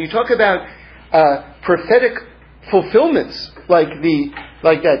 You know, when you talk about prophetic fulfillments, like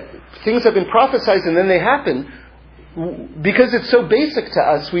that, things have been prophesied and then they happen, because it's so basic to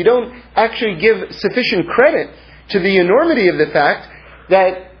us, we don't actually give sufficient credit to the enormity of the fact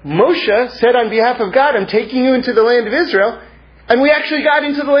that Moshe said on behalf of God, I'm taking you into the land of Israel, and we actually got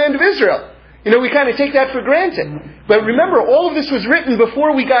into the land of Israel. You know, we kind of take that for granted. But remember, all of this was written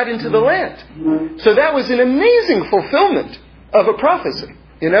before we got into the land. So that was an amazing fulfillment of a prophecy,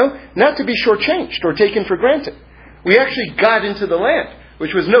 you know, not to be shortchanged or taken for granted. We actually got into the land,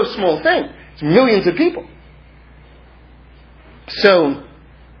 which was no small thing. It's millions of people. So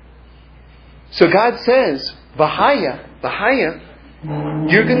God says, Vahaya,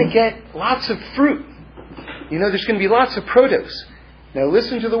 you're going to get lots of fruit. You know, there's going to be lots of produce. Now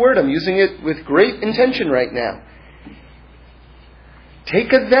listen to the word. I'm using it with great intention right now.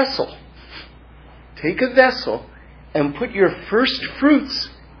 Take a vessel and put your first fruits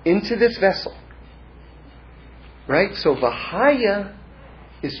into this vessel. Right? So Vahaya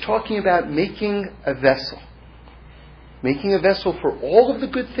is talking about making a vessel. Making a vessel for all of the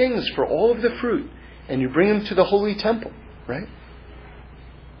good things, for all of the fruit. And you bring them to the holy temple. Right?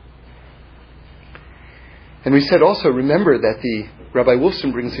 And we said also, remember that the Rabbi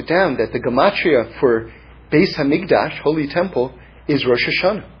Wolfson brings it down, that the gematria for Beis Hamikdash, holy temple, is Rosh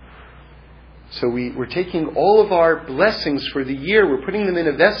Hashanah. So we're taking all of our blessings for the year, we're putting them in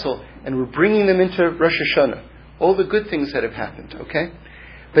a vessel, and we're bringing them into Rosh Hashanah. All the good things that have happened, okay?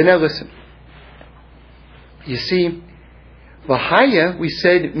 But now listen. You see, Vahaya, we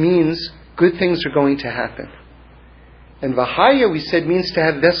said, means good things are going to happen. And Vahaya, we said, means to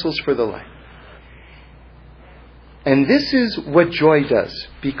have vessels for the light. And this is what joy does,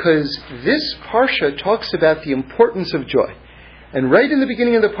 because this parsha talks about the importance of joy. And right in the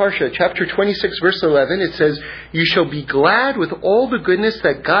beginning of the parsha, chapter 26, verse 11, it says, you shall be glad with all the goodness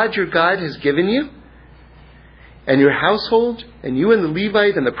that God your God has given you, and your household, and you and the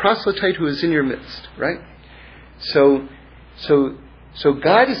Levite and the proselyte who is in your midst. Right? So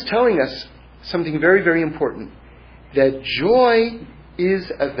God is telling us something very, very important, that joy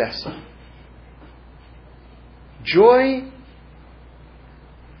is a vessel. Joy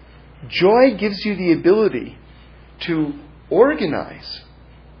gives you the ability to organize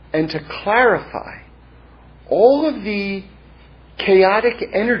and to clarify all of the chaotic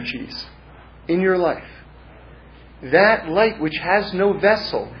energies in your life. That light which has no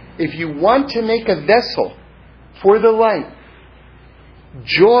vessel, if you want to make a vessel for the light,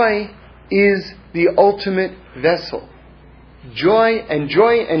 joy is the ultimate vessel. Joy and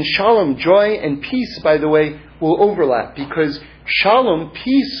shalom, joy and peace, by the way, will overlap, because shalom,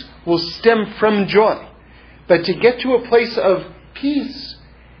 peace, will stem from joy. But to get to a place of peace,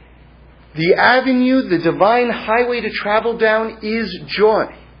 the avenue, the divine highway to travel down is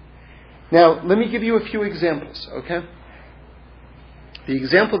joy. Now, let me give you a few examples, okay? The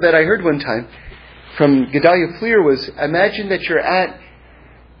example that I heard one time from Gedalia Fleer was, imagine that you're at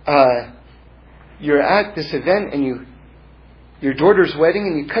this event and your daughter's wedding,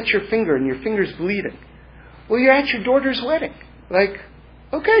 and you cut your finger and your finger's bleeding. Well, you're at your daughter's wedding. Like,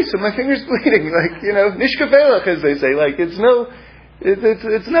 okay, so my finger's bleeding. Like, you know, nishkafelach, as they say. Like, it's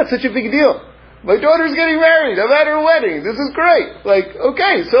not such a big deal. My daughter's getting married. I'm at her wedding. This is great. Like,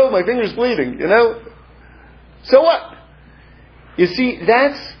 okay, so my finger's bleeding, you know? So what? You see,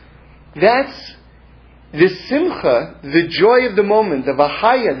 that's the simcha, the joy of the moment, the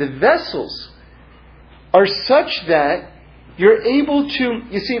vahaya, the vessels are such that you're able to,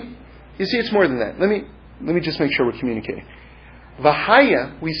 you see, it's more than that. Let me just make sure we're communicating.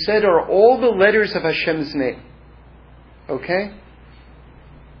 Vahaya, we said, are all the letters of Hashem's name. Okay?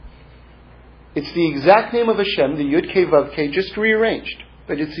 It's the exact name of Hashem, the Yud Kei Vav Kei, just rearranged.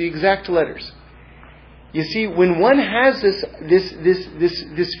 But it's the exact letters. You see, when one has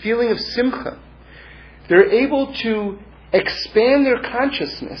this feeling of simcha, they're able to expand their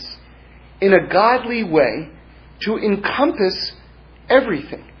consciousness in a godly way to encompass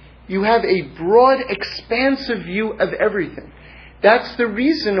everything. You have a broad, expansive view of everything. That's the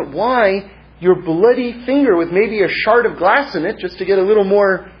reason why your bloody finger with maybe a shard of glass in it, just to get a little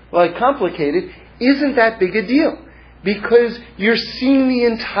more complicated, isn't that big a deal. Because you're seeing the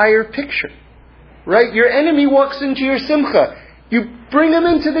entire picture. Right? Your enemy walks into your simcha. You bring him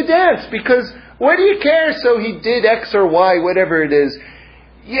into the dance because what do you care? So he did X or Y, whatever it is.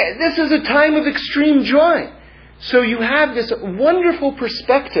 Yeah, this is a time of extreme joy. So you have this wonderful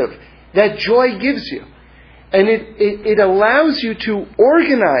perspective that joy gives you. And it allows you to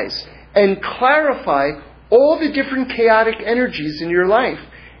organize and clarify all the different chaotic energies in your life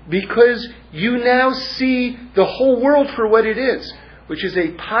because you now see the whole world for what it is, which is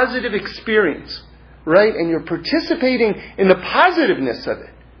a positive experience, right? And you're participating in the positiveness of it.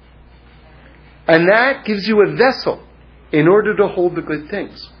 And that gives you a vessel in order to hold the good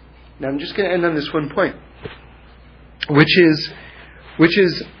things. Now I'm just going to end on this one point, which is, I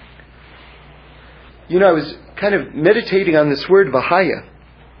was kind of meditating on this word Vahaya.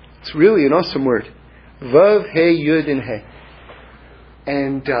 It's really an awesome word. Vav, He, Yud, and He.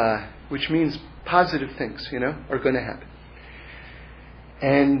 And, which means positive things, are going to happen.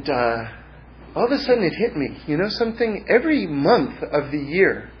 And, all of a sudden it hit me, something, every month of the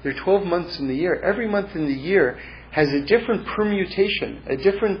year, there are 12 months in the year, every month in the year has a different permutation, a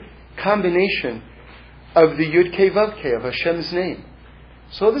different combination of the Yud Kei Vav Kei, of Hashem's name.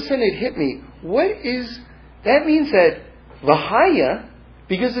 So all of a sudden it hit me, that means that Vahaya,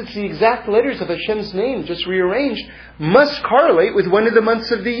 because it's the exact letters of Hashem's name, just rearranged, must correlate with one of the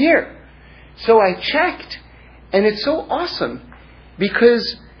months of the year. So I checked, and it's so awesome,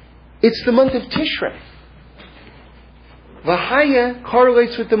 because it's the month of Tishrei. Vahaya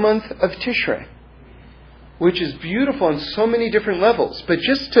correlates with the month of Tishrei, which is beautiful on so many different levels. But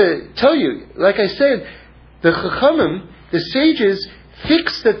just to tell you, like I said, the Chachamim, the sages,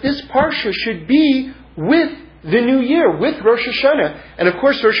 fix that this Parsha should be with the new year, with Rosh Hashanah. And of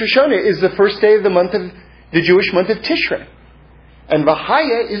course, Rosh Hashanah is the first day of the Jewish month of Tishrei. And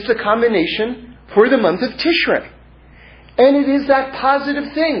Vahaya is the combination for the month of Tishrei. And it is that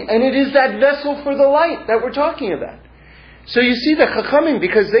positive thing. And it is that vessel for the light that we're talking about. So you see the Chachamim,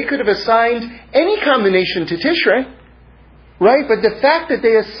 because they could have assigned any combination to Tishrei, right? But the fact that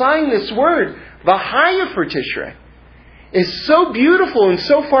they assign this word, Vahaya, for Tishrei, is so beautiful and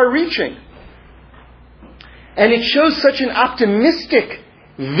so far-reaching. And it shows such an optimistic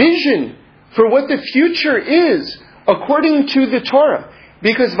vision for what the future is according to the Torah.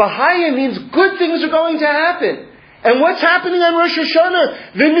 Because Vahaya means good things are going to happen. And what's happening on Rosh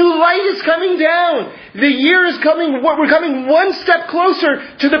Hashanah? The new light is coming down. The year is coming, we're coming one step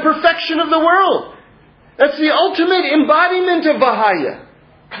closer to the perfection of the world. That's the ultimate embodiment of Vahaya.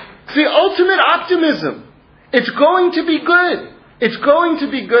 It's the ultimate optimism. It's going to be good. It's going to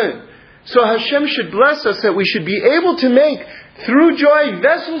be good. So Hashem should bless us that we should be able to make, through joy,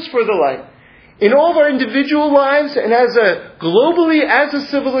 vessels for the light. In all of our individual lives and globally as a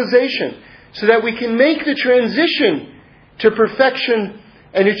civilization. So that we can make the transition to perfection.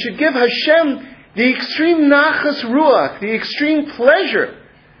 And it should give Hashem the extreme nachas ruach, the extreme pleasure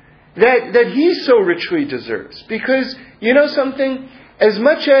that He so richly deserves. Because, something, as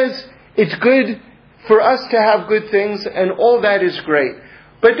much as it's good for us to have good things, and all that is great,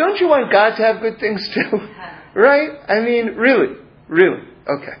 but don't you want God to have good things too? Right? I mean, really.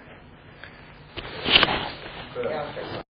 Okay.